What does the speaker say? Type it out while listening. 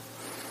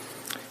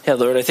Yeah,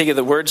 Lord, I think of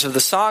the words of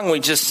the song we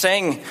just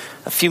sang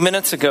a few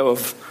minutes ago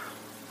of,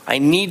 I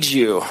need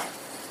you.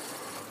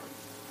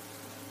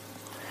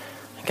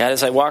 God,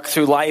 as I walk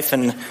through life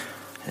and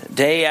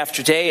day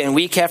after day and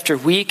week after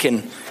week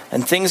and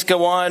things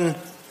go on, I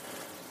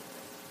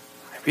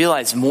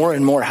realize more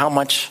and more how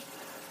much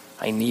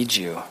I need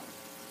you.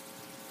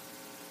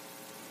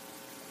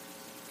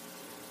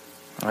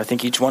 I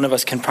think each one of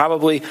us can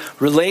probably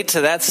relate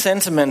to that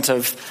sentiment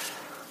of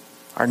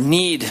our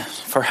need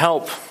for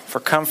help,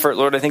 for comfort.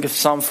 Lord, I think of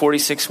Psalm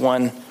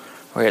 46:1,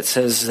 where it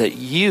says that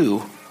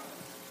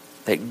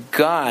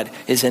God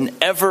is an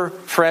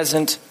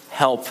ever-present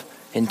help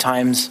in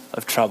times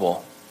of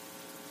trouble.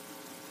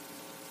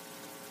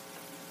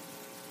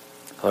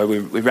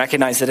 Lord, we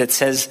recognize that it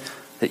says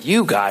that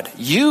you, God,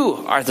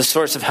 you are the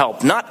source of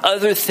help, not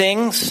other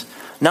things,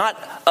 not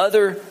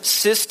other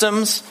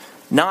systems,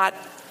 not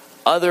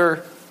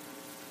other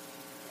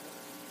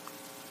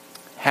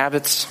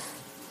habits.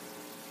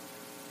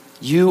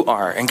 You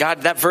are. And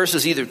God, that verse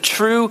is either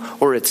true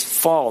or it's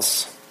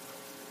false.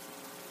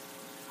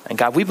 And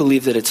God, we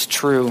believe that it's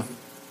true.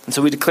 And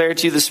so we declare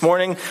to you this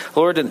morning,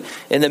 Lord, in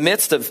the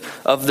midst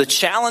of the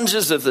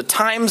challenges of the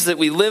times that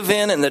we live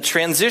in and the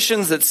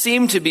transitions that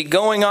seem to be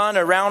going on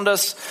around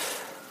us,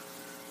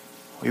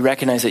 we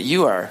recognize that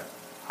you are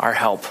our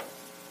help,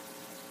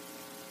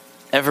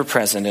 ever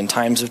present in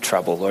times of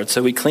trouble, Lord.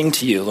 So we cling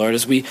to you, Lord,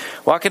 as we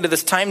walk into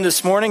this time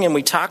this morning and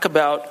we talk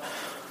about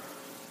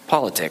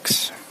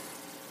politics,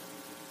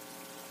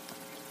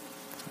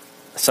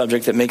 a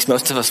subject that makes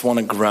most of us want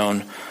to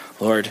groan.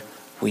 Lord,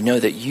 we know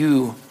that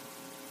you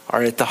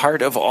are at the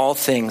heart of all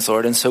things,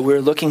 Lord, and so we're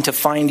looking to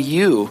find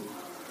you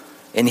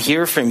and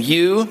hear from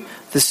you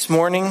this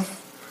morning.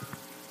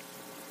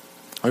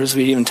 Or as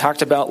we even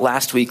talked about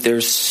last week,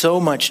 there's so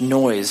much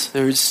noise.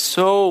 There's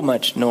so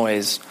much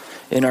noise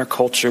in our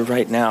culture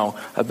right now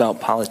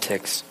about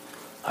politics.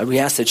 We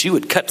ask that you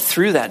would cut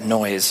through that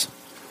noise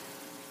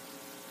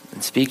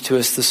and speak to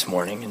us this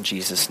morning in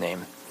Jesus'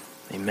 name.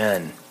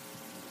 Amen.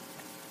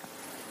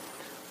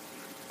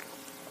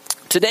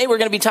 Today we're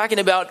going to be talking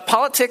about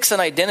politics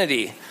and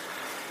identity.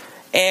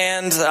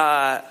 And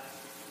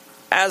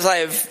as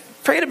I've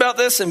prayed about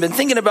this and been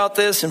thinking about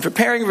this and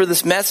preparing for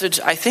this message,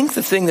 I think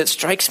the thing that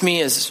strikes me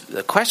as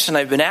the question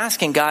I've been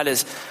asking God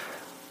is,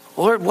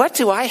 Lord, what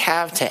do I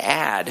have to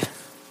add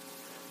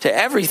to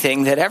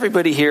everything that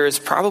everybody here has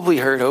probably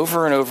heard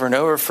over and over and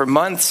over for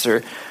months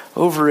or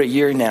over a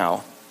year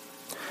now?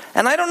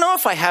 And I don't know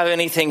if I have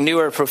anything new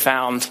or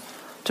profound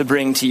to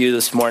bring to you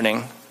this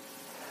morning.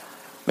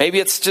 Maybe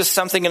it's just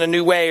something in a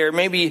new way, or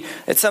maybe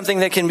it's something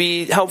that can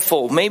be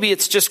helpful. Maybe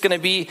it's just going to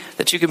be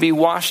that you can be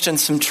washed in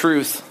some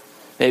truth.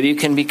 Maybe you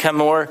can become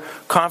more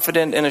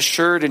confident and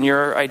assured in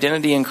your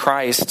identity in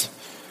Christ.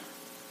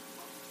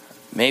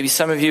 Maybe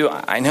some of you,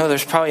 I know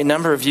there's probably a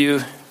number of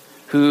you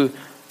who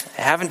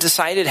haven't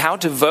decided how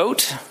to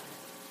vote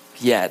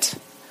yet.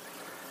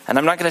 And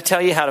I'm not going to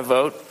tell you how to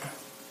vote.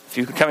 If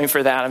you're coming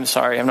for that, I'm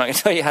sorry. I'm not going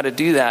to tell you how to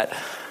do that.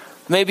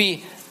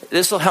 Maybe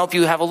this will help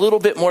you have a little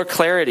bit more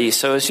clarity.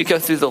 So as you go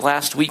through the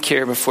last week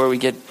here before we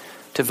get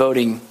to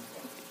voting,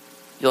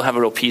 you'll have a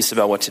real peace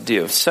about what to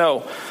do.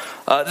 So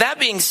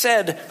that being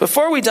said,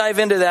 before we dive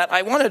into that,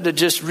 I wanted to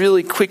just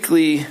really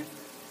quickly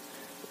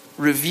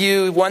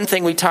review one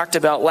thing we talked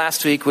about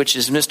last week, which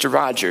is Mr.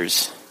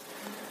 Rogers.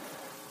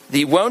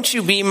 The Won't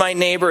You Be My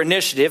Neighbor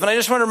initiative. And I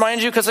just want to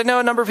remind you, because I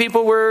know a number of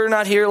people were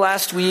not here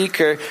last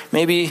week, or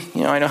maybe,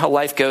 I know how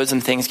life goes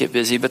and things get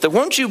busy. But the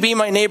Won't You Be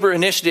My Neighbor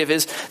initiative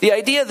is the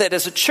idea that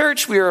as a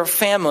church, we are a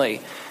family.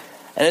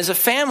 And as a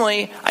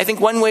family, I think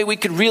one way we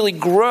could really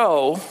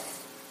grow,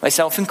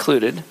 myself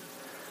included,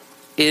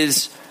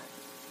 is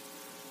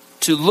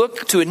to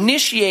look to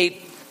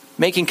initiate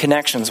making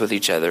connections with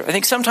each other. I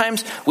think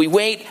sometimes we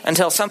wait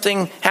until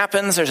something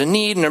happens, there's a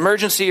need, an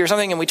emergency or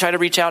something, and we try to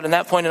reach out in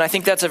that point, and I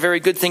think that's a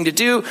very good thing to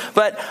do.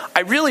 But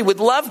I really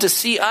would love to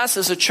see us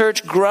as a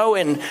church grow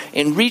in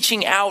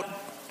reaching out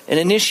and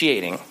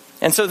initiating.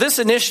 And so this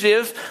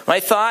initiative, my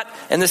thought,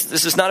 and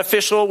this is not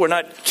official, we're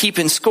not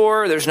keeping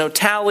score, there's no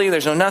tally,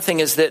 there's no nothing,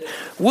 is that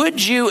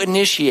would you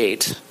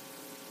initiate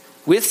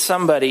with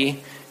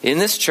somebody in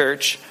this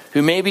church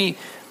who maybe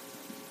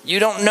you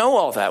don't know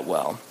all that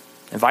well?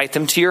 Invite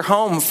them to your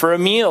home for a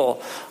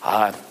meal.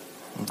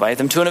 Invite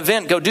them to an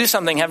event. Go do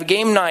something. Have a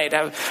game night.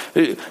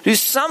 Do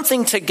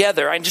something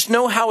together. I just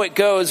know how it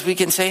goes. We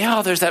can say,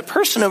 oh, there's that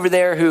person over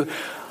there who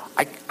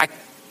I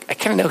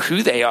kind of know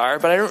who they are,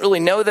 but I don't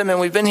really know them. And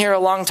we've been here a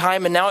long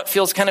time. And now it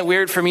feels kind of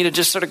weird for me to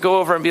just sort of go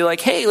over and be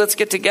like, hey, let's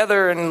get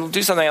together and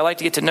do something. I like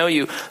to get to know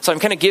you. So I'm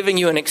kind of giving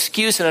you an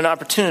excuse and an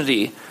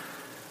opportunity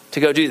to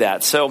go do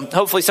that. So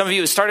hopefully some of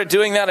you have started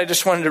doing that. I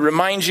just wanted to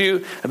remind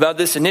you about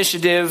this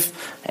initiative,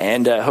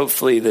 and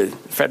hopefully the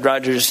Fred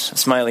Rogers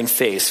smiling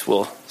face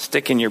will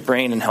stick in your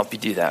brain and help you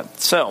do that.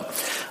 So,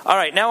 all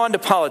right, now on to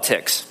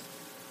politics.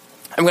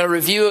 I'm going to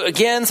review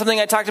again something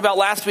I talked about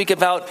last week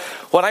about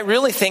what I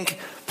really think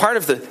part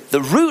of the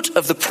root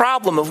of the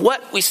problem of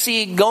what we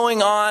see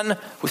going on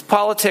with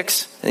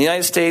politics in the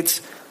United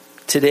States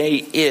today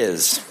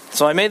is.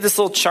 So I made this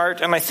little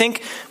chart, and I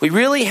think we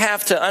really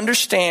have to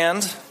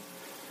understand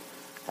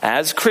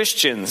as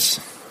Christians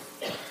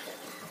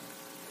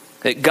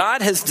that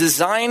God has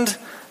designed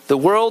the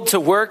world to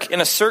work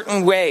in a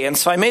certain way. And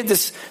so I made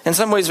this, in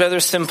some ways, rather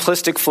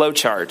simplistic flow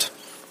chart.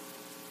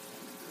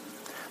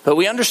 But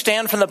we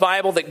understand from the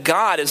Bible that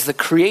God is the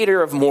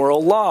creator of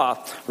moral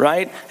law,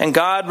 right? And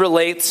God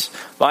relates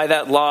by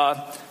that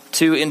law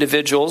to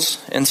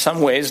individuals in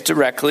some ways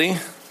directly.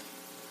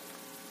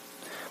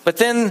 But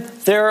then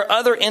there are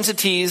other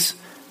entities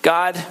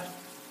God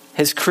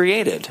has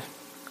created,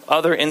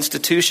 other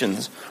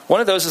institutions.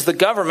 One of those is the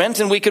government,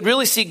 and we could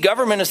really see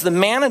government as the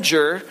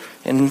manager,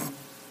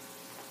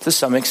 to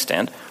some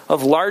extent,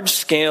 of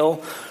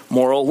large-scale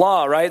moral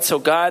law, right? So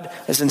God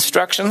has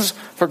instructions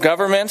for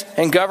government,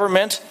 and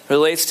government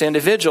relates to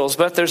individuals.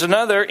 But there's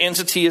another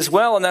entity as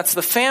well, and that's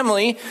the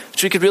family,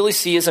 which we could really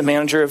see as a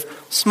manager of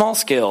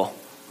small-scale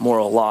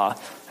moral law.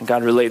 And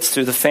God relates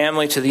through the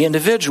family to the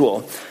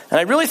individual. And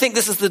I really think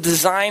this is the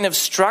design of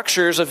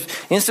structures, of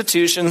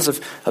institutions,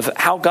 of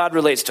how God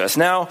relates to us.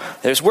 Now,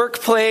 there's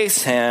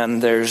workplace,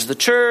 and there's the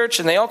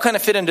church, and they all kind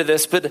of fit into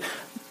this, but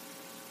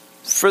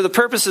for the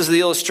purposes of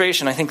the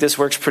illustration, I think this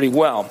works pretty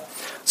well.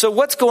 So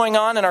what's going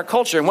on in our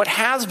culture, and what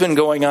has been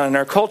going on in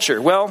our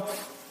culture? Well,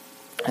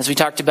 as we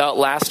talked about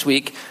last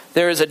week,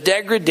 there is a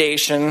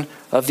degradation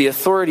of the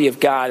authority of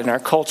God in our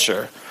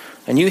culture.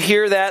 And you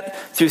hear that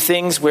through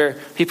things where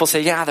people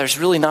say, yeah, there's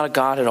really not a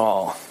God at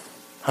all.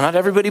 Well, not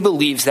everybody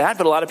believes that,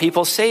 but a lot of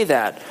people say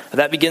that.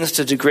 That begins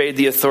to degrade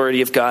the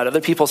authority of God.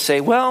 Other people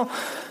say, well,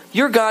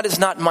 your God is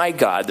not my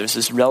God. There's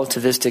this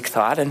relativistic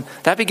thought, and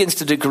that begins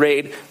to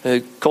degrade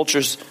the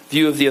culture's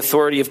view of the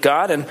authority of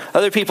God. And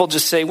other people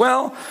just say,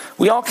 well,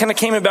 we all kind of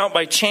came about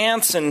by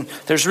chance, and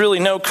there's really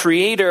no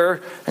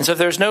creator. And so if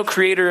there's no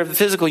creator of the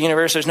physical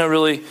universe, there's no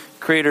really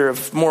creator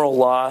of moral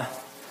law.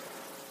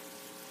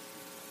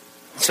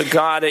 So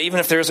God, even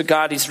if there's a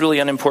God, he's really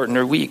unimportant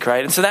or weak,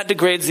 right? And so that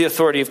degrades the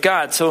authority of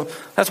God. So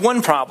that's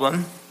one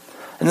problem.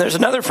 And there's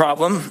another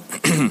problem,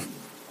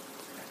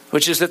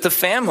 which is that the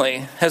family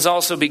has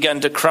also begun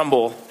to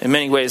crumble in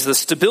many ways. The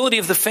stability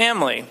of the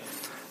family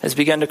has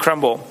begun to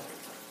crumble.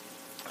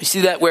 We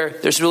see that where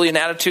there's really an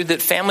attitude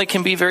that family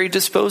can be very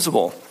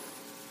disposable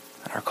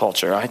in our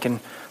culture. I can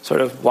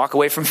sort of walk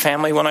away from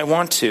family when I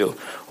want to.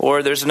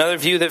 Or there's another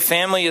view that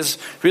family is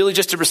really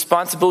just a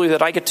responsibility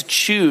that I get to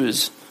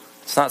choose.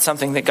 It's not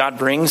something that God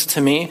brings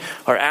to me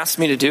or asks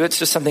me to do. It's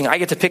just something I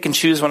get to pick and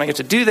choose when I get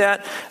to do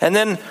that. And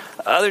then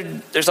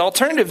there's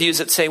alternative views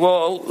that say,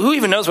 well, who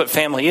even knows what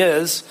family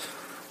is?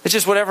 It's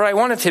just whatever I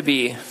want it to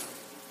be.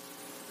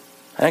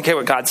 I don't care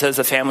what God says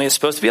the family is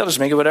supposed to be. I'll just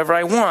make it whatever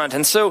I want.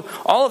 And so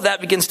all of that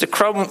begins to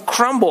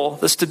crumble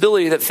the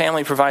stability that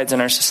family provides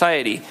in our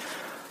society.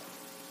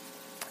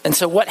 And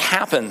so what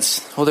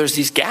happens? Well, there's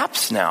these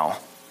gaps now,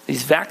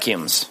 these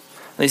vacuums.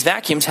 These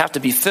vacuums have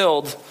to be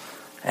filled.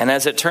 And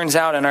as it turns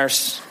out in our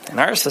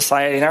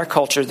society, in our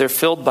culture, they're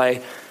filled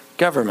by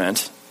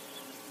government.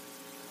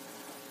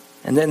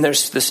 And then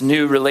there's this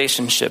new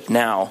relationship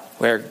now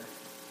where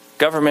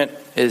government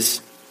is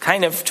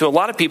kind of, to a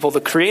lot of people,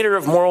 the creator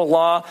of moral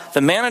law,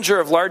 the manager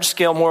of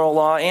large-scale moral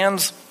law,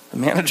 and the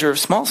manager of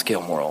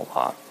small-scale moral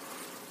law.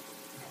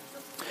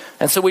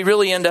 And so we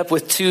really end up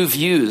with two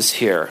views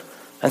here.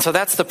 And so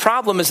that's the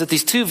problem, is that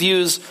these two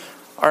views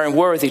are in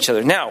war with each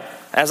other. Now,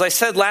 as I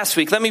said last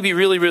week, let me be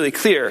really, really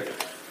clear.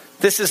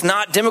 This is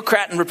not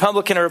Democrat and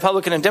Republican or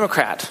Republican and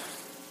Democrat.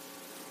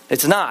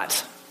 It's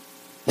not.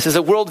 This is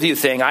a worldview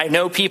thing. I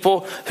know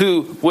people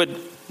who would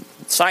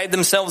side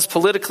themselves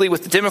politically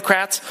with the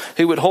Democrats,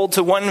 who would hold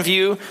to one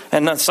view,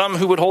 and some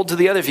who would hold to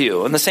the other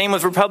view. And the same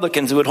with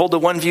Republicans, who would hold to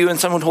one view and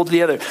some would hold to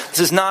the other. This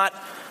is not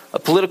a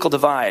political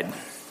divide.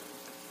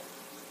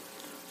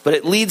 But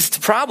it leads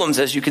to problems,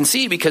 as you can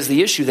see, because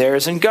the issue there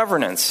is in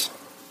governance.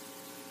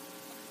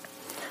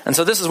 And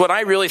so this is what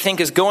I really think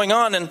is going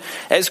on. And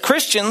as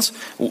Christians,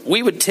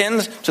 we would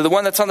tend to the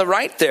one that's on the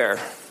right there.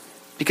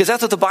 Because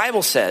that's what the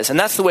Bible says. And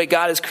that's the way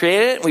God has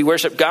created it. We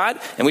worship God.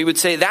 And we would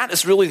say that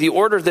is really the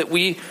order that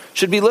we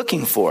should be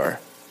looking for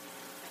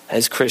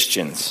as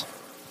Christians.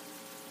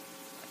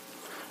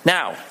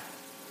 Now,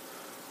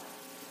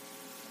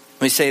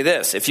 let me say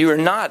this. If you are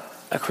not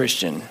a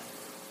Christian,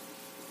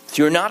 if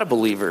you are not a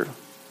believer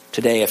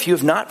today, if you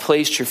have not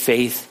placed your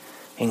faith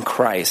in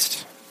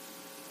Christ,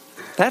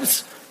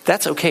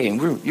 that's okay.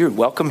 And you're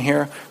welcome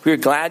here. We're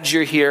glad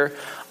you're here.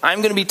 I'm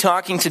going to be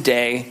talking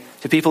today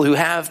to people who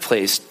have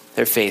placed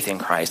their faith in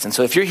Christ. And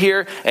so if you're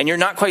here and you're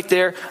not quite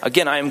there,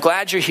 again, I am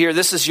glad you're here.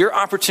 This is your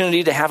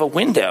opportunity to have a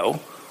window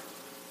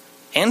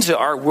into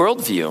our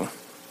worldview.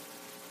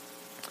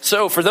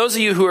 So for those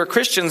of you who are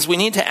Christians, we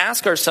need to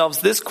ask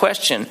ourselves this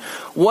question.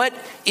 What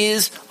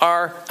is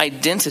our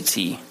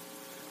identity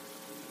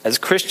as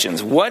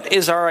Christians? What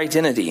is our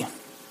identity?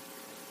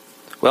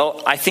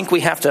 Well, I think we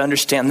have to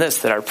understand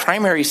this, that our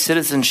primary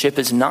citizenship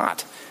is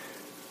not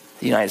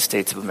the United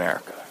States of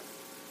America.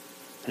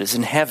 It is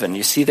in heaven.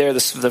 You see there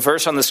the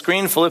verse on the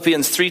screen,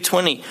 Philippians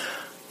 3:20,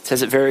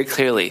 says it very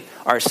clearly.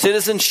 Our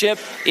citizenship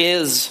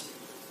is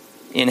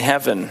in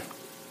heaven.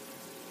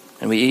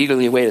 And we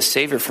eagerly await a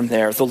Savior from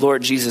there, the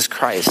Lord Jesus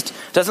Christ.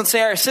 It doesn't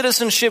say our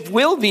citizenship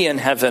will be in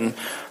heaven.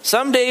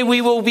 Someday we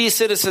will be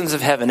citizens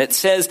of heaven. It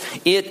says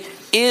it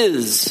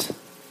is.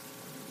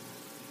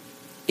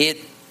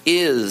 It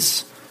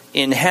is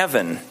in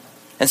heaven.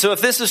 And so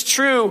if this is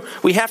true,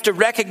 we have to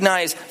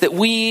recognize that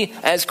we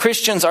as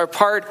Christians are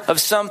part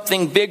of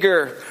something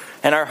bigger,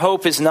 and our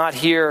hope is not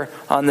here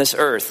on this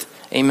earth.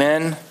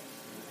 Amen?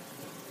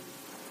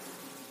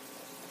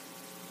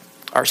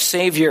 Our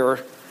Savior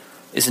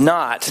is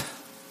not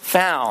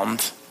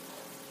found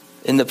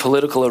in the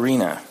political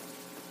arena.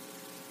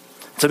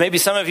 So maybe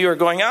some of you are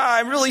going,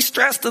 I'm really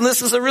stressed and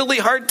this is a really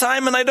hard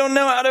time and I don't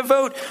know how to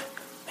vote.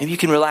 Maybe you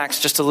can relax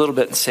just a little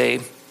bit and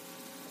say,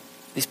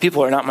 these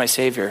people are not my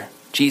Savior.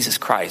 Jesus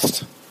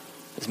Christ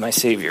is my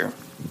Savior.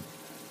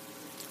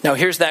 Now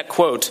here's that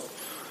quote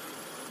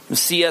from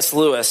C.S.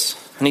 Lewis.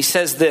 And he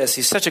says this,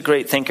 he's such a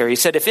great thinker. He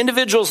said, if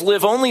individuals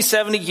live only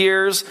 70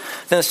 years,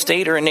 then a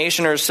state or a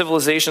nation or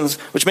civilizations,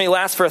 which may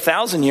last for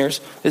 1,000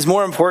 years, is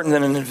more important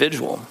than an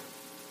individual.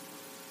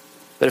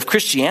 But if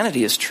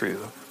Christianity is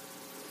true,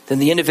 then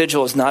the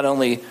individual is not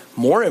only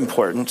more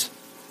important,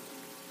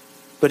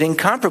 but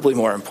incomparably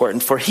more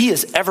important, for he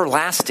is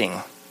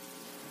everlasting.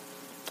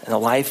 And the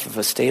life of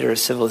a state or a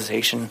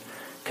civilization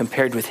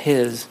compared with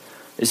his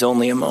is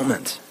only a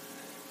moment.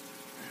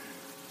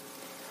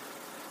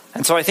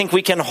 And so I think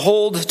we can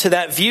hold to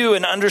that view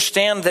and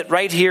understand that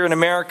right here in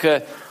America,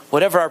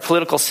 whatever our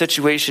political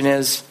situation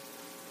is,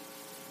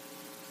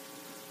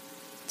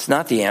 it's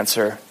not the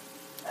answer,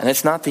 and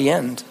it's not the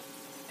end.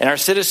 And our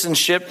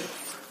citizenship,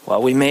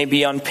 while we may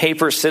be on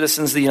paper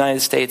citizens of the United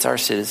States, our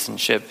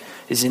citizenship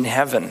is in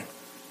heaven.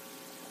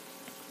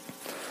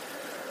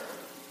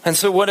 And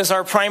so what is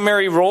our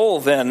primary role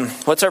then?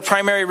 What's our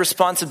primary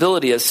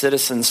responsibility as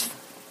citizens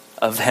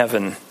of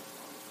heaven?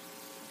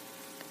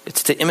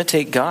 It's to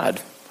imitate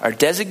God. Our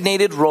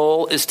designated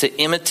role is to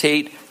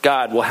imitate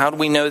God. Well, how do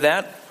we know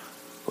that?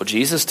 Well,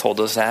 Jesus told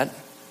us that.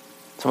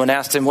 Someone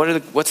asked him,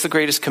 what's the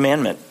greatest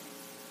commandment?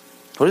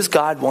 What does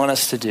God want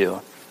us to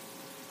do?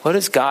 What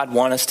does God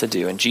want us to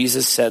do? And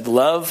Jesus said,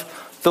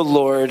 love the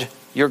Lord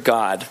your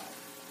God.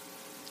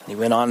 And he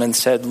went on and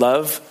said,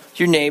 love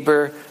your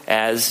neighbor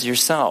as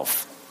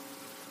yourself.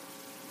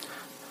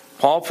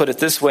 Paul put it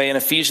this way in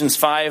Ephesians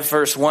 5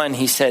 verse 1.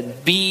 He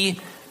said, be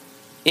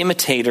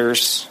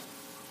imitators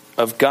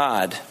of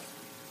God.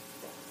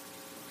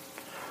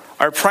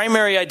 Our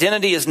primary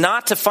identity is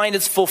not to find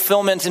its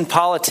fulfillment in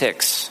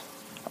politics.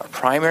 Our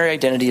primary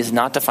identity is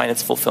not to find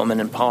its fulfillment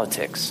in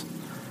politics.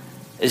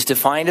 It is to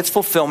find its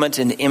fulfillment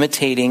in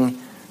imitating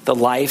the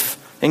life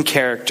and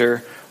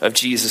character of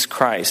Jesus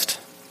Christ.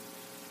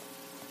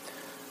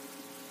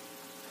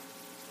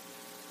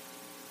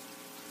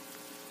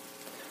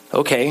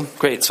 Okay,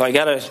 great. So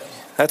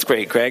that's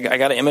great, Greg. I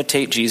got to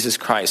imitate Jesus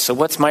Christ. So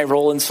what's my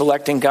role in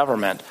selecting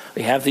government?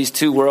 We have these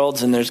two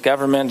worlds, and there's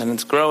government, and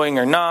it's growing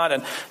or not,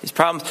 and these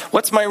problems.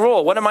 What's my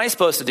role? What am I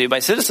supposed to do? My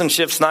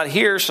citizenship's not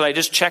here. Should I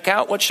just check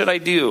out? What should I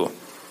do?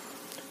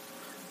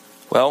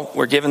 Well,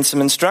 we're given some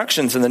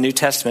instructions in the New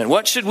Testament.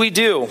 What should we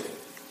do?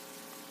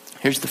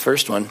 Here's the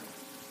first one.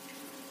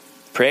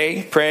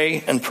 Pray,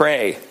 pray, and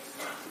pray.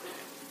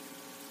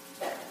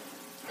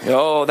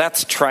 Oh,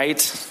 that's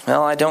trite.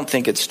 Well, I don't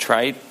think it's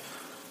trite.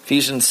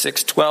 Ephesians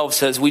 6:12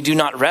 says, we do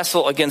not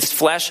wrestle against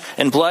flesh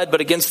and blood,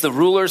 but against the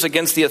rulers,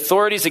 against the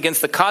authorities,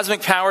 against the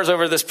cosmic powers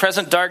over this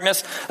present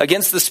darkness,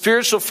 against the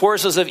spiritual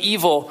forces of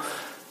evil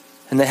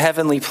in the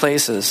heavenly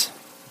places.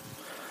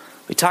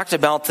 We talked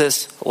about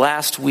this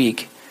last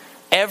week.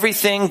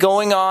 Everything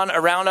going on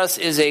around us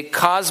is a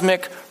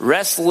cosmic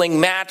wrestling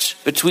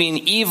match between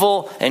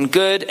evil and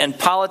good, and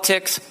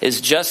politics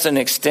is just an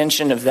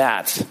extension of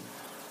that.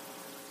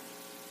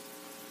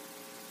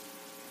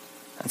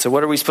 And so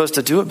what are we supposed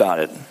to do about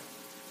it?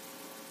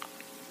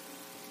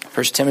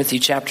 1 Timothy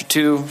chapter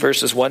 2,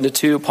 verses 1 to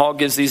 2, Paul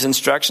gives these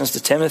instructions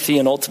to Timothy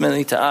and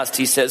ultimately to us.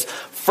 He says,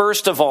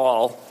 first of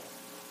all,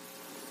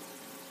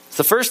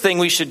 the first thing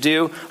we should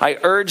do, I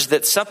urge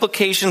that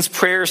supplications,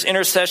 prayers,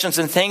 intercessions,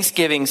 and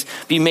thanksgivings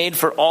be made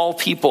for all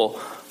people,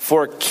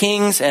 for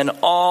kings and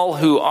all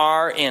who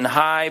are in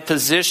high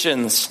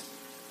positions,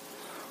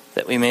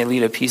 that we may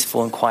lead a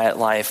peaceful and quiet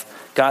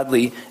life,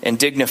 godly and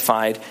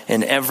dignified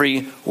in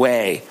every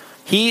way.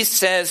 He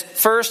says,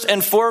 first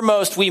and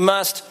foremost, we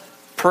must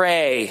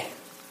pray.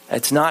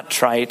 It's not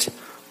trite.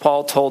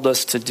 Paul told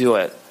us to do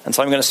it. And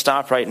so I'm going to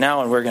stop right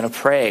now and we're going to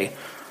pray.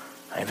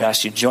 I've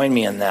asked you to join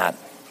me in that.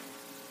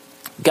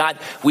 God,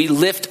 we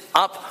lift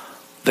up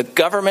the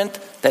government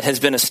that has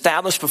been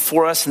established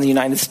before us in the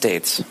United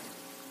States.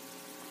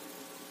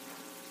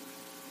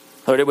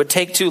 Lord, it would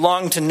take too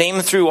long to name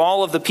through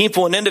all of the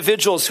people and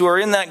individuals who are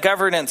in that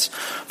governance,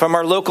 from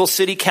our local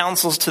city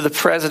councils to the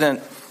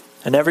president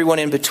and everyone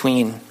in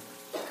between.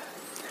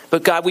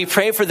 But God, we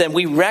pray for them.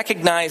 We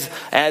recognize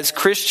as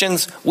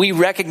Christians, we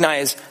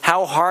recognize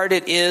how hard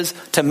it is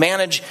to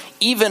manage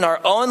even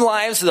our own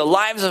lives, the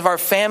lives of our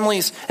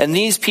families. And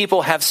these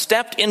people have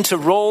stepped into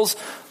roles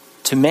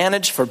to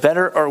manage, for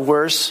better or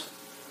worse,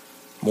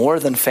 more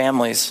than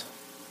families.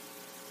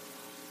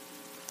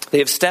 They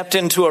have stepped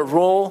into a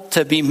role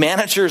to be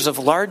managers of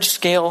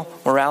large-scale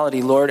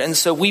morality, Lord. And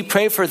so we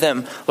pray for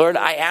them. Lord,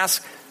 I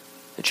ask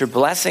that your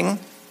blessing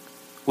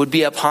would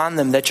be upon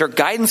them, that your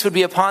guidance would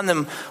be upon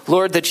them,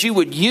 Lord, that you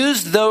would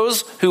use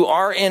those who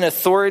are in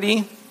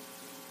authority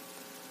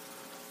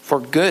for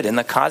good in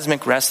the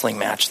cosmic wrestling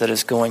match that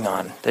is going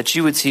on, that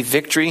you would see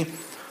victory,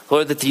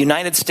 Lord, that the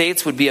United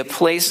States would be a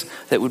place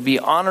that would be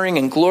honoring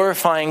and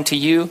glorifying to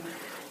you,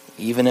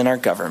 even in our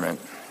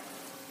government.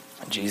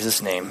 In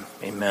Jesus' name,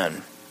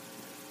 amen.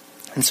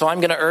 And so I'm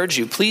going to urge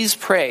you, please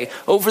pray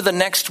over the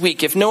next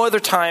week. If no other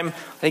time,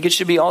 I think it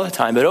should be all the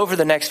time, but over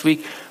the next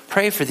week,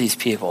 pray for these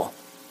people.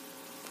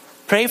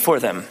 Pray for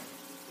them.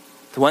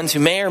 The ones who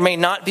may or may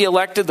not be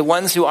elected, the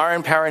ones who are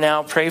in power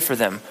now, pray for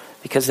them.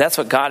 Because that's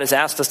what God has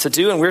asked us to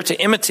do, and we're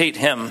to imitate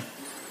him.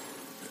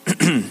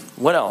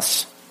 What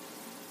else?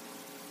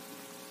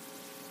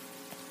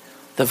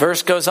 The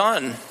verse goes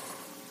on.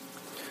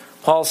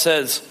 Paul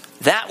says,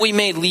 that we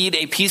may lead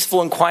a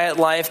peaceful and quiet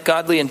life,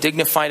 godly and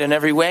dignified in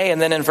every way.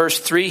 And then in verse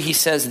 3, he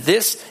says,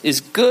 this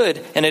is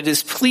good and it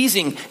is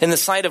pleasing in the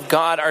sight of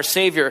God, our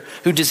Savior,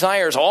 who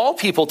desires all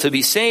people to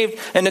be saved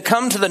and to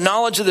come to the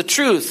knowledge of the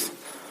truth.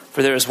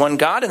 For there is one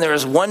God and there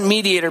is one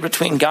mediator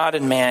between God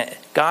and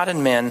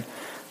men,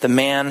 the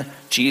man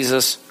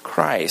Jesus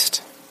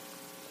Christ.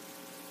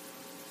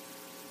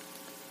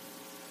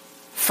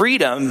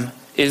 Freedom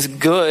is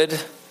good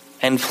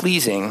and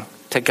pleasing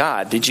to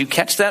God. Did you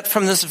catch that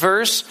from this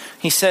verse?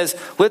 He says,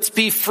 let's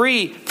be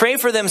free. Pray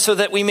for them so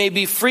that we may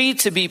be free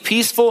to be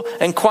peaceful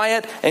and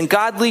quiet and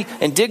godly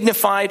and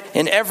dignified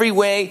in every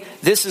way.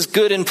 This is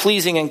good and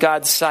pleasing in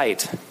God's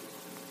sight.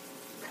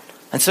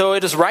 And so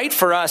it is right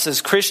for us as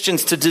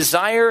Christians to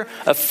desire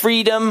a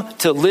freedom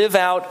to live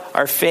out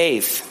our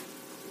faith.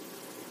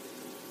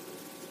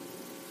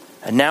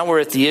 And now we're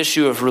at the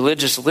issue of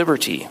religious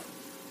liberty.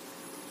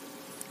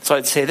 So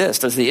I'd say this,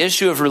 does the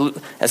issue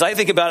of, as I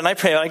think about it and I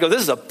pray, I go,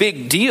 this is a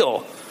big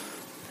deal.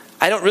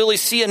 I don't really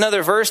see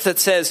another verse that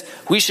says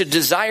we should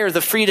desire the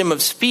freedom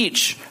of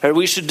speech or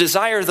we should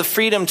desire the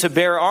freedom to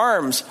bear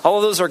arms. All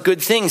of those are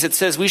good things. It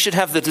says we should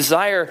have the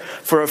desire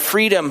for a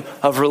freedom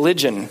of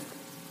religion.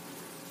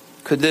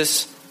 Could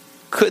this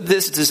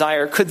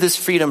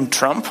freedom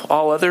trump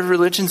all other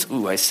religions?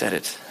 Ooh, I said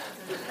it.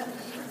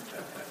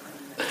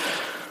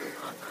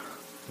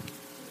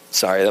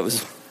 Sorry, that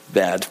was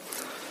bad.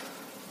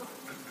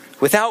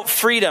 Without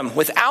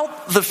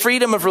the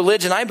freedom of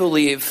religion, I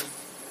believe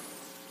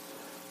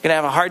you're going to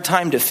have a hard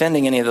time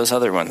defending any of those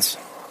other ones.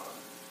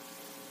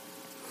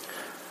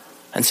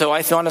 And so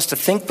I want us to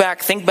think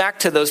back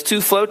to those two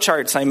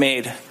flowcharts I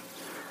made.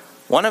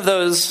 One of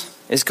those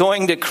is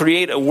going to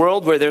create a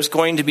world where there's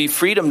going to be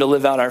freedom to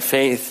live out our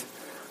faith.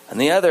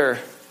 And the other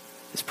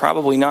is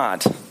probably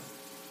not.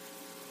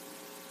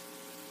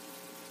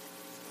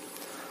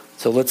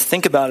 So let's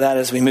think about that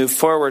as we move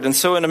forward. And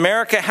so in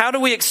America, how do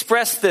we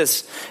express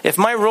this? If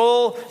my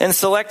role in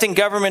selecting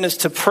government is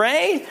to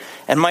pray,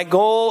 and my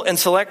goal in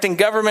selecting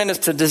government is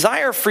to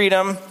desire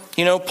freedom,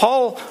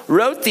 Paul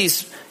wrote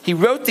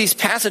these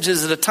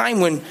passages at a time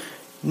when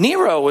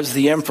Nero was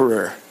the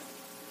emperor.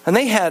 And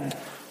they had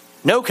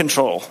no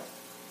control,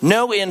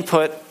 no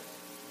input,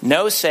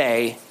 no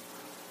say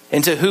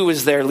into who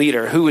was their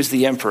leader, who was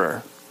the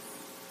emperor.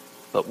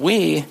 But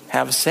we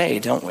have a say,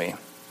 don't we?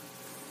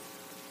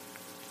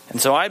 And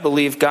so I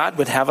believe God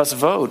would have us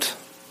vote.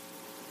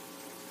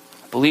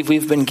 I believe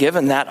we've been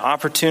given that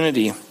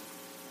opportunity.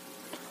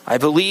 I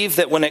believe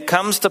that when it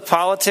comes to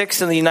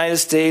politics in the United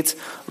States,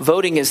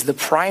 voting is the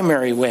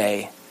primary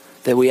way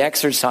that we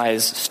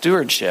exercise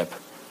stewardship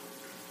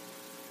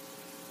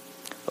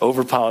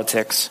over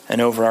politics and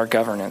over our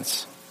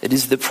governance. It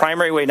is the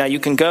primary way. Now, you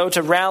can go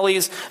to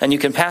rallies and you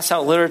can pass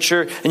out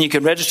literature and you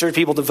can register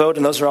people to vote,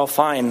 and those are all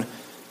fine.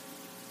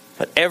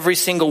 But every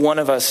single one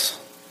of us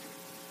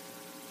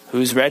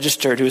who's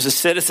registered, who is a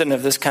citizen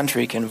of this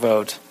country, can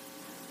vote.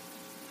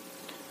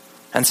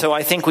 And so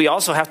I think we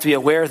also have to be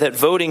aware that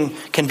voting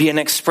can be an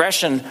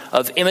expression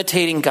of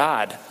imitating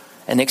God,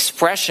 an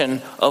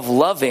expression of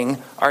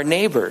loving our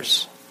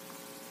neighbors.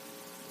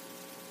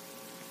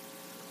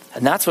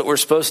 And that's what we're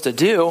supposed to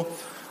do.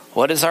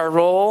 What is our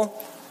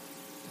role?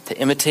 To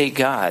imitate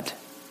God.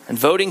 And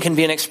voting can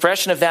be an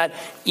expression of that,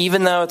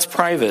 even though it's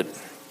private.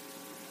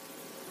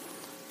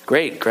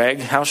 Great, Greg,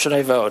 how should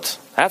I vote?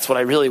 That's what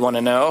I really want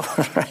to know,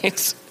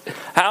 right?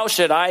 How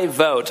should I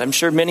vote? I'm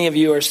sure many of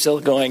you are still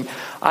going,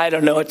 I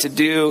don't know what to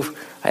do.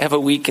 I have a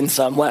week and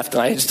some left,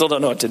 and I still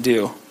don't know what to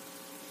do.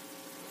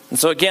 And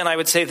so again, I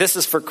would say this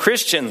is for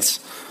Christians,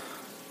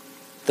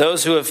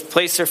 those who have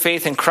placed their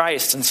faith in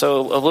Christ. And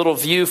so a little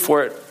view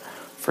for it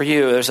for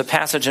you. There's a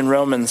passage in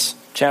Romans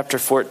chapter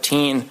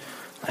 14.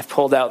 I've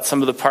pulled out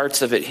some of the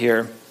parts of it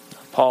here.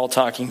 Paul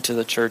talking to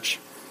the church.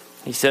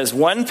 He says,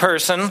 one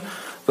person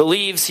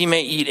believes he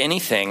may eat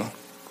anything,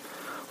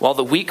 while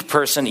the weak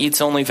person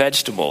eats only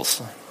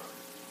vegetables.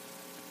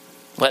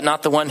 Let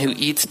not the one who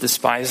eats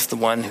despise the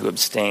one who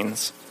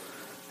abstains.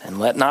 And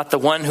let not the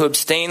one who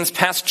abstains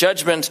pass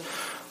judgment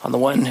on the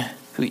one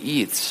who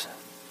eats,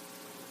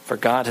 for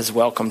God has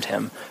welcomed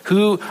him.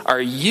 Who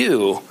are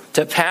you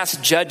to pass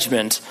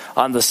judgment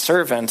on the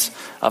servant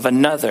of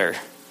another.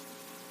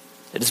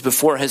 It is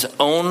before his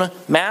own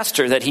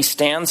master that he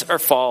stands or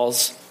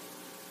falls,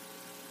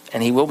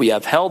 and he will be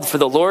upheld, for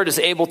the Lord is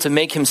able to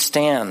make him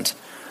stand.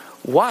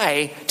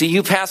 Why do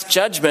you pass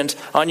judgment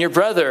on your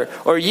brother?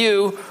 Or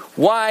you,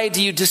 why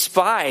do you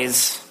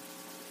despise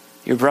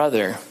your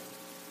brother?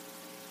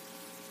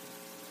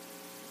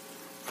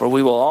 For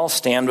we will all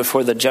stand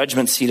before the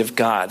judgment seat of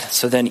God.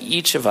 So then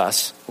each of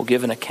us will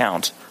give an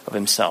account of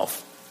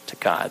himself to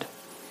God.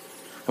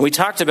 And we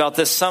talked about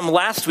this some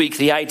last week.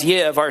 The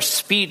idea of our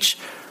speech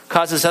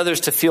causes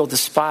others to feel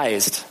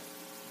despised.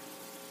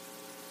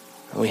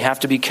 We have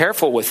to be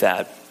careful with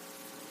that.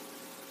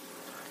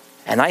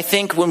 And I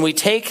think when we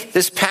take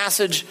this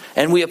passage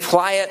and we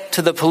apply it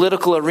to the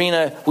political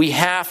arena, we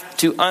have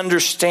to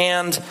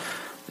understand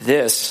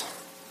this.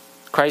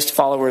 Christ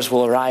followers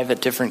will arrive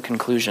at different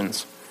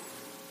conclusions.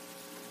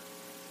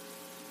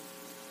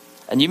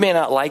 And you may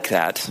not like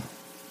that,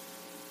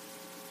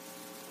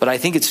 but I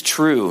think it's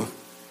true.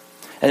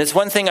 And it's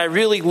one thing I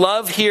really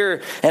love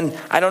here, and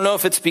I don't know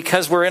if it's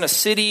because we're in a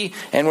city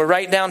and we're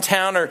right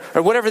downtown or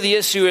whatever the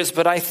issue is,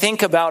 but I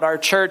think about our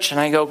church and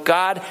I go,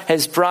 God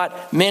has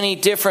brought many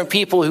different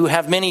people who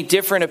have many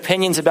different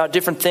opinions about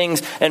different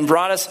things and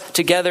brought us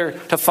together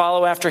to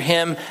follow after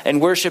him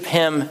and worship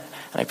him, and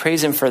I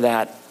praise him for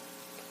that.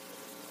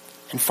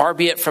 And far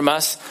be it from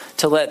us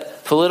to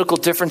let political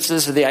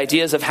differences or the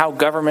ideas of how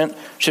government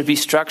should be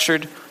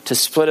structured to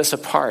split us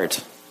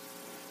apart.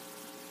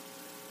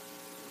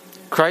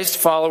 Christ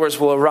followers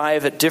will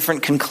arrive at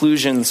different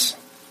conclusions.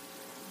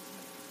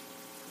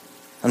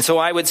 And so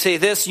I would say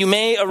this: you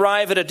may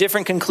arrive at a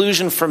different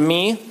conclusion from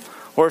me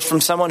or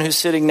from someone who's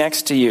sitting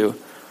next to you.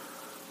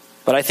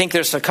 But I think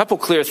there's a couple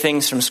clear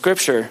things from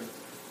Scripture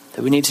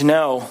that we need to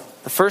know.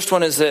 The first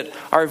one is that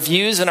our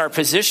views and our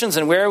positions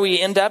and where we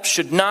end up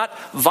should not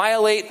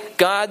violate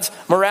God's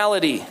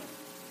morality.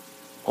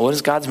 Well, what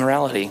is God's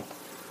morality?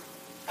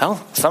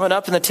 Well, sum it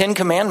up in the 10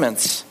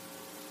 Commandments.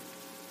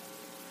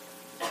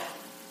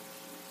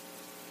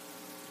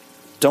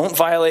 Don't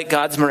violate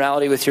God's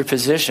morality with your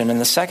position.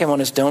 And the second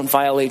one is don't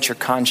violate your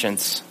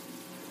conscience.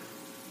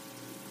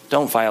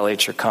 Don't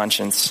violate your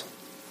conscience.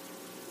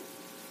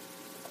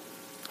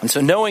 And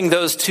so knowing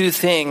those two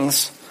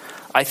things,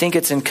 I think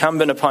it's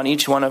incumbent upon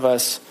each one of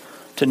us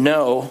to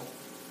know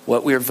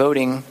what we're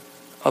voting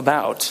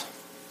about.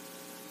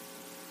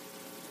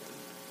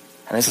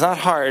 And it's not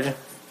hard.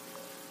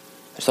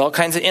 There's all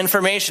kinds of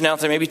information out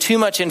there, maybe too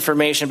much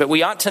information, but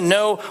we ought to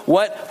know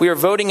what we are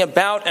voting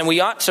about, and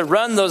we ought to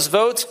run those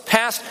votes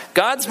past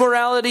God's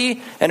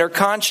morality and our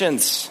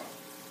conscience.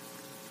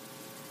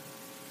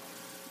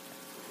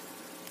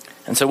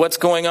 And so what's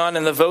going on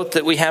in the vote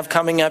that we have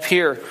coming up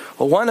here?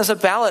 Well, one is a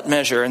ballot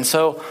measure. And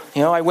so,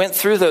 I went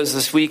through those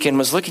this week and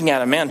was looking at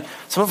them. Man,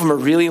 some of them are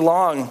really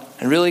long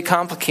and really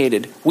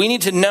complicated. We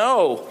need to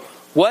know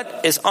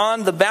what is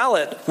on the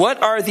ballot.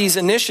 What are these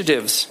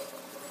initiatives?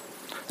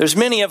 There's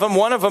many of them.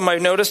 One of them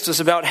I've noticed is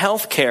about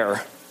health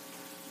care.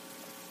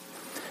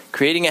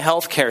 Creating a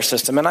health care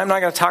system. And I'm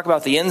not going to talk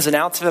about the ins and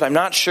outs of it. I'm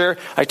not sure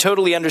I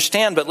totally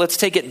understand, but let's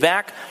take it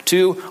back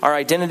to our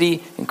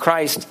identity in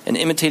Christ and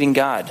imitating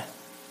God.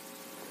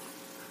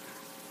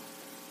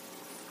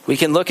 We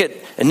can look at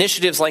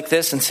initiatives like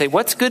this and say,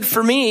 what's good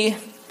for me?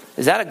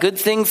 Is that a good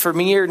thing for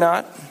me or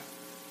not?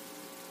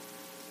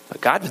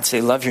 But God would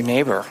say, love your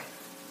neighbor.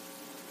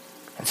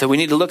 And so we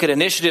need to look at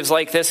initiatives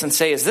like this and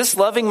say, is this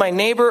loving my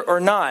neighbor or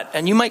not?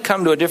 And you might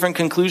come to a different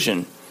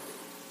conclusion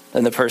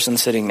than the person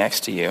sitting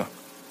next to you.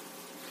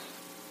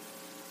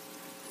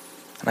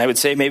 And I would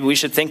say maybe we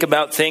should think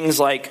about things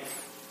like,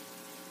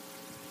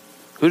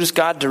 who does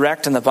God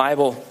direct in the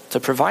Bible to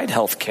provide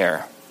health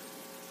care?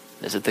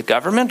 Is it the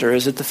government or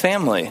is it the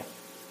family?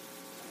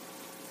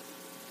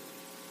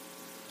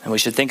 And we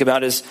should think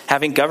about, is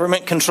having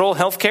government control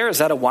health care, is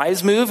that a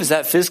wise move? Is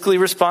that fiscally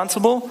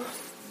responsible?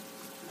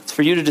 It's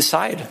for you to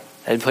decide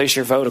and place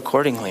your vote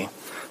accordingly.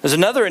 There's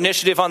another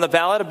initiative on the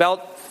ballot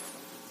about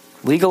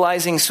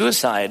legalizing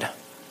suicide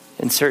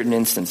in certain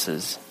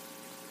instances.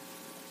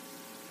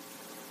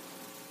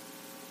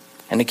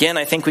 And again,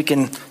 I think we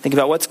can think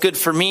about what's good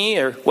for me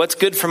or what's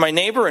good for my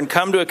neighbor and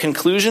come to a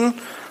conclusion.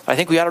 I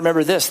think we ought to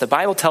remember this. The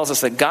Bible tells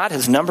us that God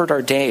has numbered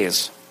our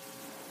days.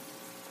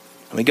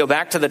 And we go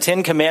back to the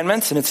 10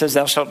 Commandments and it says,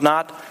 thou shalt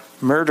not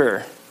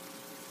murder.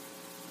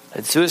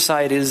 That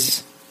suicide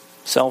is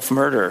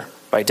self-murder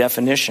by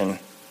definition.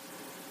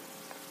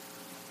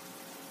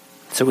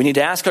 So we need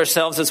to ask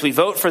ourselves as we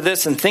vote for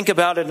this and think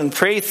about it and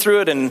pray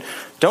through it and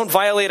don't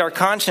violate our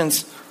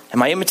conscience.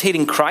 Am I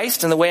imitating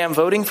Christ in the way I'm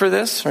voting for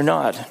this or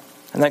not?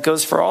 And that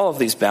goes for all of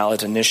these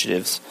ballot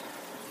initiatives.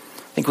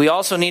 I think we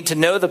also need to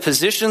know the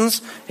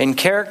positions and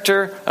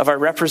character of our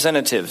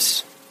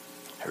representatives.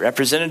 Our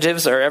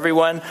representatives are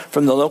everyone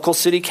from the local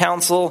city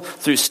council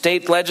through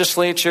state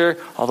legislature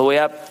all the way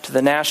up to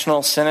the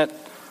national Senate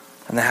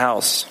and the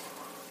House.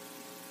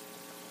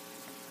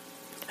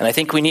 And I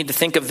think we need to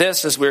think of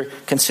this as we're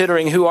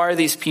considering who are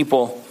these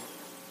people.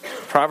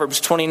 Proverbs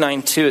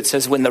 29:2, it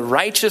says, when the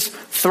righteous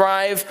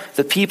thrive,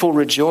 the people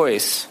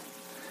rejoice.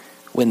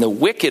 when the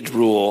wicked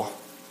rule,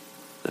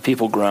 the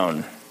people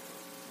groan.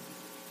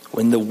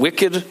 When the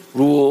wicked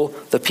rule,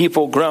 the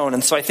people groan.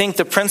 And so I think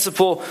the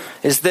principle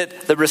is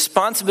that the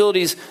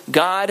responsibilities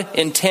God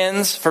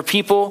intends for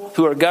people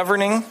who are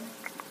governing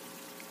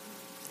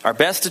are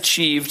best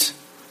achieved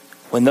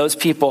when those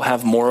people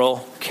have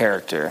moral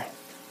character.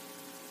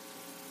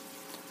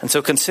 And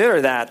so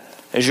consider that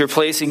as you're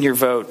placing your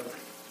vote.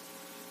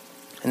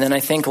 And then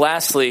I think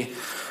lastly,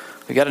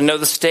 we got to know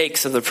the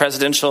stakes of the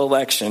presidential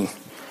election.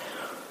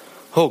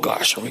 Oh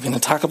gosh, are we going to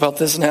talk about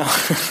this now?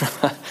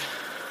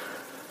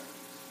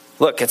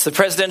 Look, it's the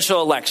presidential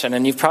election,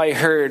 and you've probably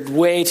heard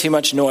way too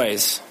much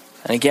noise.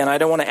 And again, I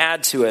don't want to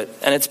add to it.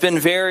 And it's been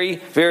very,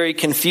 very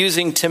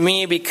confusing to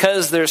me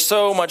because there's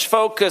so much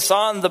focus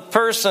on the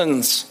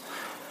persons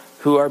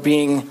who are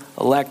being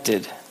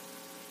elected.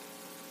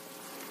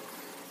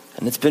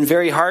 And it's been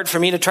very hard for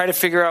me to try to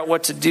figure out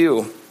what to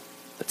do.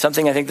 But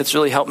something I think that's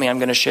really helped me, I'm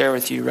going to share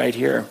with you right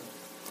here.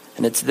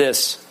 And it's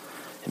this.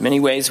 In many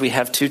ways, we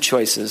have two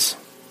choices.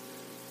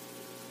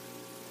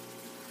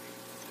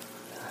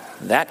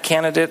 That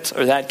candidate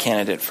or that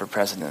candidate for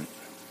president.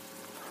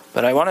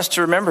 But I want us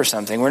to remember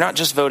something. We're not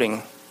just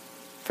voting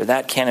for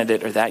that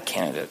candidate or that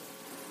candidate.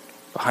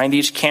 Behind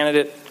each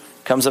candidate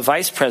comes a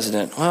vice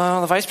president.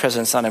 Well, the vice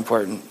president's not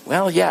important.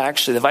 Well, yeah,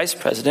 actually, the vice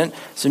president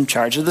is in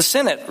charge of the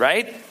Senate,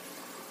 right?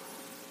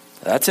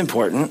 That's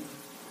important.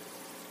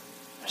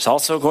 There's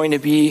also going to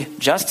be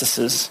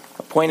justices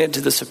appointed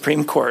to the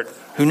Supreme Court.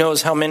 Who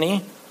knows how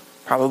many?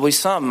 Probably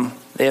some.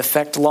 They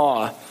affect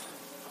law.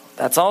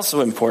 That's also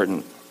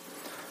important.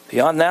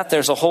 Beyond that,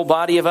 there's a whole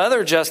body of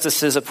other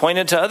justices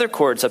appointed to other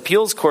courts,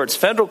 appeals courts,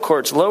 federal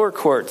courts, lower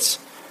courts.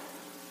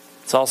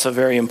 It's also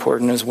very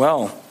important as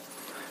well.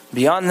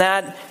 Beyond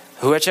that,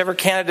 whichever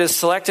candidate is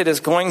selected is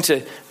going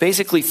to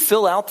basically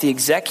fill out the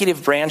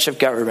executive branch of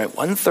government.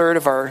 1/3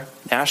 of our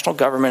national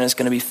government is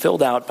going to be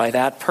filled out by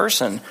that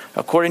person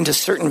according to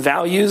certain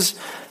values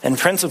and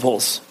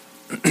principles.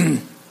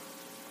 And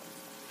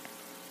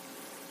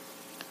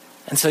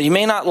so you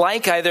may not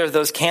like either of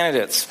those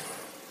candidates.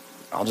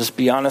 I'll just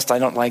be honest, I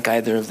don't like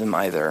either of them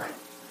either.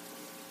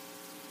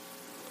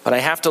 But I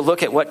have to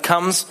look at what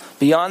comes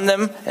beyond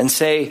them and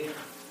say,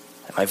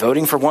 am I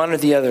voting for one or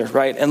the other,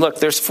 right? And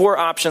look, there's 4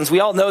 options. We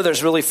all know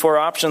there's really 4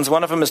 options.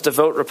 One of them is to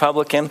vote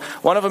Republican.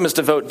 One of them is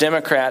to vote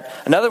Democrat.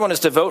 Another one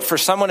is to vote for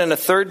someone in a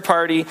third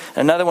party.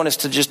 Another one is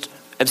to just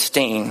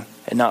abstain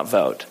and not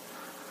vote.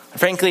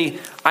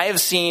 Frankly, I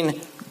have seen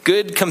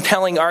good,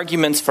 compelling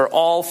arguments for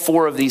all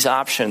 4 of these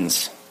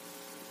options.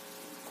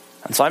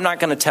 And so I'm not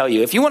going to tell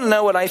you. If you want to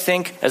know what I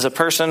think as a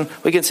person,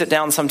 we can sit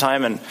down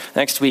sometime and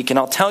next week and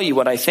I'll tell you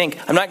what I think.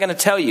 I'm not going to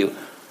tell you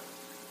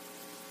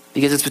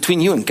because it's between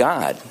you and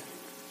God.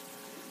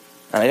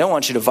 And I don't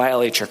want you to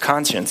violate your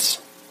conscience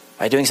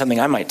by doing something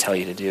I might tell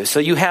you to do. So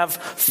you have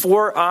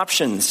 4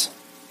 options.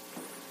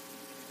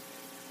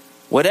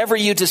 Whatever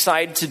you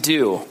decide to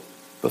do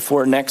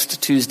before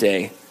next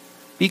Tuesday,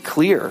 be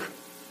clear.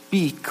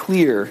 Be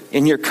clear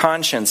in your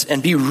conscience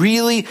and be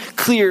really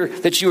clear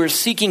that you are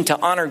seeking to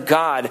honor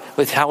God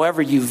with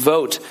however you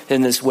vote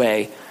in this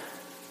way.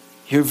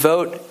 Your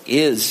vote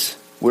is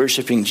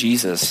worshiping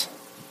Jesus.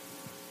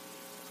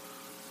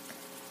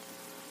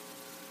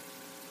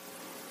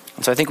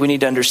 And so I think we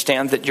need to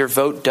understand that your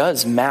vote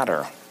does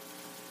matter.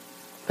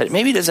 But it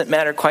maybe doesn't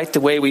matter quite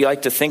the way we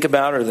like to think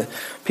about or the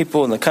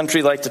people in the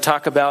country like to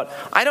talk about.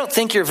 I don't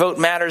think your vote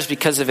matters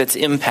because of its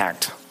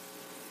impact.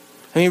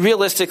 I mean,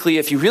 realistically,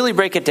 if you really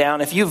break it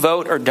down, if you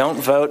vote or don't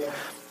vote,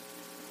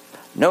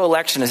 no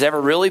election has ever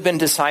really been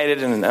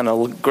decided on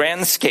a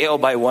grand scale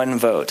by one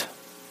vote.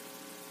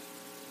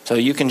 So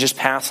you can just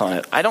pass on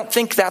it. I don't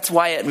think that's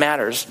why it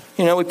matters.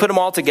 You know, we put them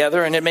all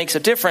together and it makes a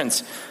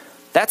difference.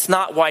 That's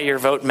not why your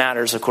vote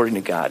matters according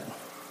to God.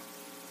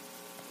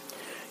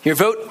 Your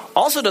vote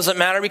also doesn't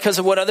matter because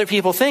of what other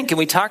people think. And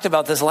we talked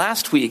about this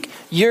last week.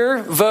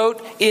 Your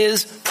vote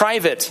is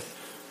private.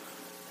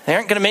 They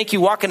aren't going to make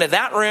you walk into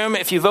that room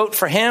if you vote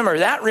for him, or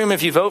that room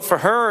if you vote for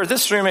her, or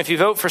this room if you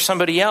vote for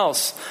somebody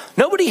else.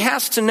 Nobody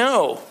has to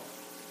know.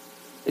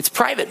 It's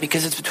private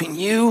because it's between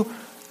you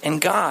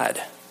and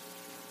God.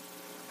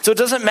 So it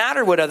doesn't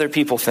matter what other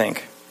people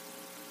think.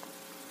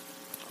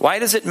 Why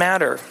does it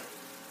matter?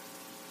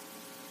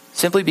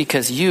 Simply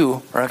because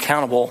you are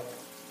accountable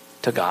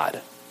to God.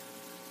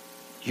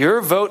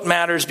 Your vote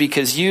matters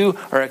because you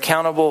are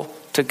accountable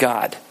to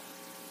God.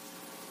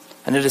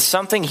 And it is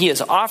something he has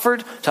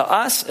offered to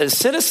us as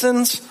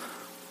citizens,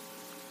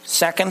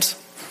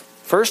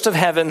 first of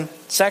heaven,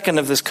 second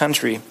of this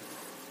country.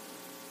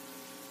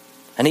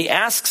 And he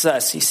asks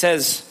us, he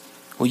says,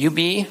 will you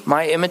be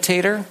my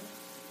imitator?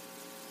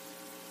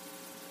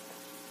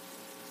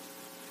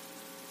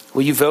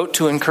 Will you vote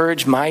to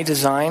encourage my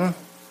design?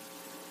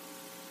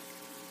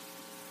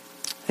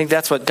 I think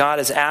that's what God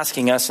is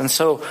asking us. And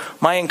so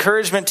my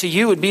encouragement to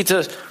you would be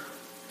to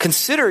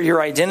consider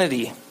your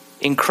identity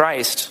in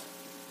Christ.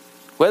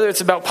 Whether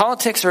it's about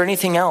politics or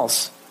anything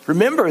else,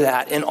 remember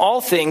that in all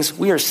things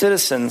we are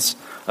citizens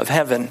of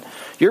heaven.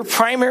 Your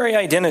primary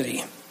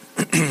identity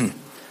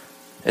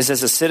is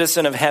as a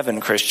citizen of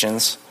heaven,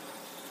 Christians.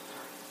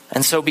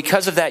 And so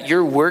because of that,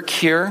 your work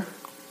here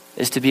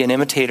is to be an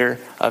imitator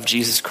of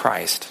Jesus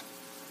Christ.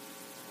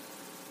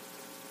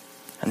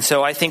 And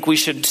so I think we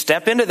should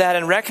step into that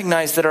and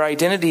recognize that our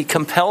identity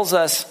compels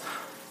us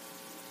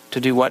to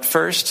do what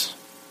first?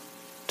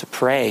 To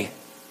pray.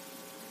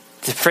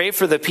 To pray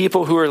for the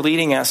people who are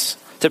leading us.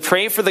 To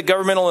pray for the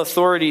governmental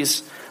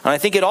authorities. And I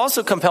think it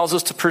also compels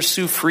us to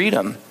pursue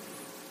freedom.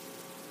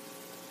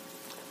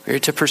 We're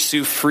to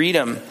pursue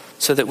freedom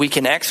so that we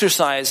can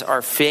exercise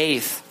our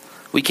faith.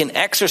 We can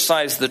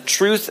exercise the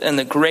truth and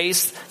the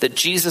grace that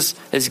Jesus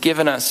has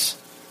given us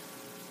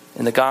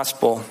in the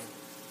gospel.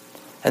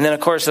 And then, of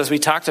course, as we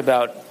talked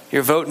about,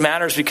 your vote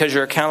matters because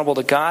you're accountable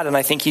to God, and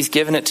I think He's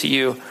given it to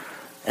you.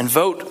 And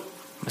vote,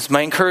 it's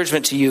my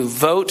encouragement to you,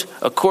 vote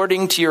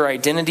according to your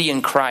identity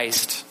in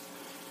Christ.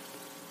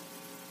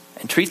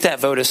 And treat that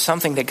vote as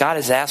something that God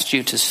has asked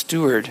you to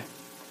steward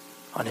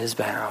on His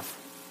behalf.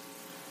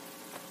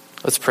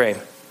 Let's pray.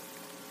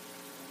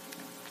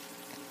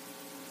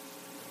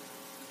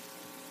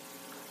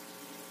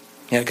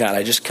 Yeah, God,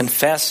 I just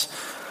confess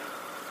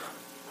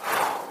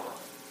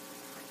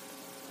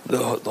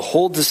the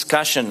whole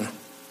discussion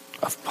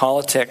of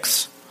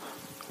politics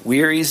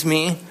wearies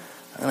me,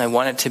 and I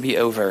want it to be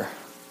over.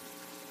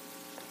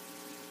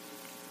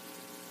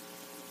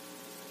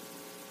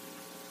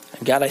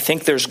 And God, I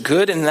think there's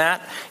good in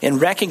that, in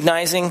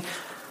recognizing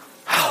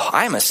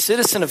I am a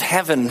citizen of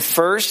heaven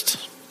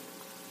first.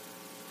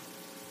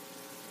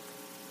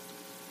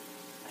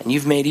 And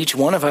you've made each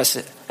one of us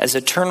as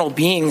eternal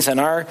beings, and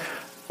our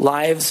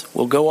lives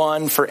will go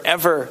on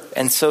forever.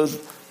 And so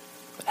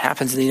what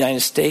happens in the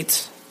United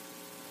States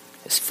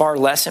is far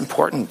less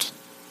important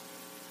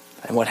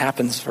than what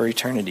happens for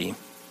eternity.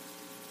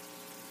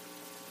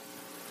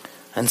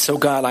 And so,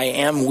 God, I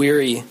am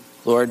weary,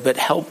 Lord, but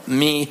help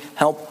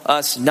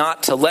us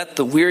not to let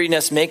the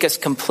weariness make us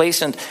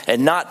complacent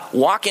and not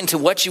walk into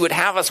what you would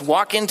have us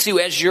walk into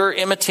as your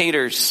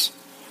imitators.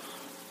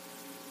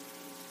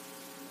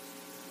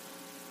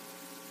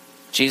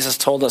 Jesus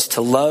told us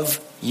to love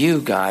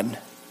you, God,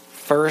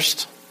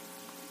 first,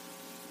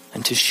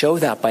 and to show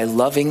that by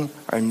loving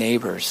our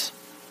neighbors.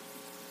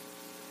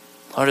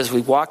 Lord, as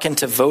we walk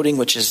into voting,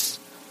 which is,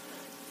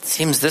 it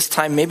seems this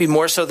time maybe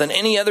more so than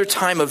any other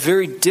time, a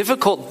very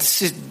difficult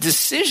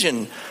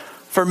decision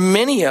for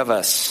many of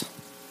us.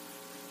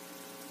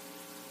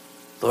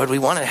 Lord, we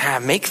want to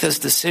make those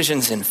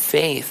decisions in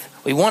faith.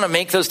 We want to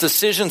make those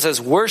decisions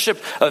as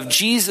worship of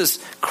Jesus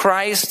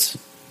Christ.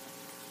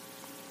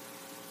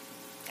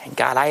 And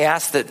God, I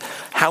ask that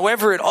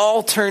however it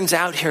all turns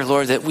out here,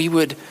 Lord, that we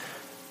would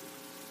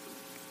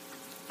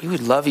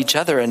love each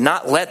other and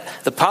not let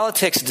the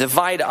politics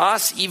divide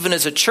us even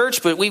as a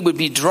church, but we would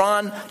be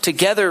drawn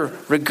together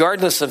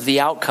regardless of the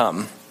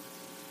outcome.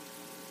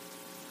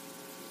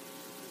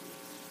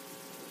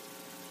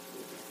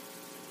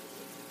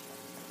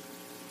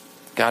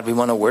 God, we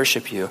want to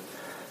worship you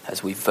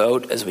as we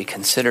vote, as we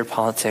consider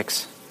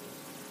politics.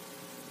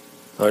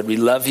 Lord, we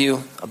love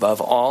you above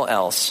all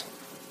else.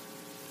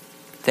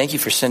 Thank you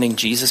for sending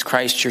Jesus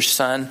Christ, your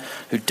Son,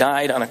 who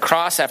died on a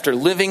cross after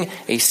living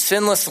a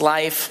sinless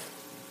life,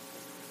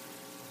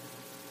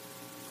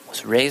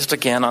 was raised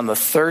again on the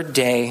third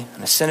day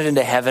and ascended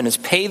into heaven, has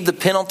paid the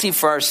penalty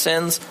for our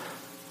sins,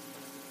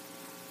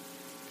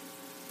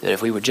 that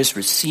if we would just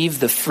receive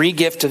the free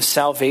gift of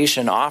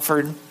salvation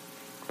offered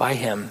by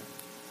him,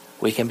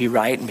 we can be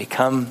right and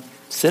become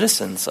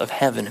citizens of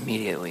heaven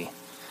immediately.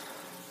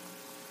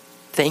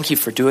 Thank you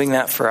for doing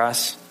that for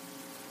us.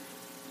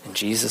 In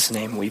Jesus'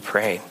 name we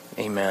pray.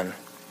 Amen.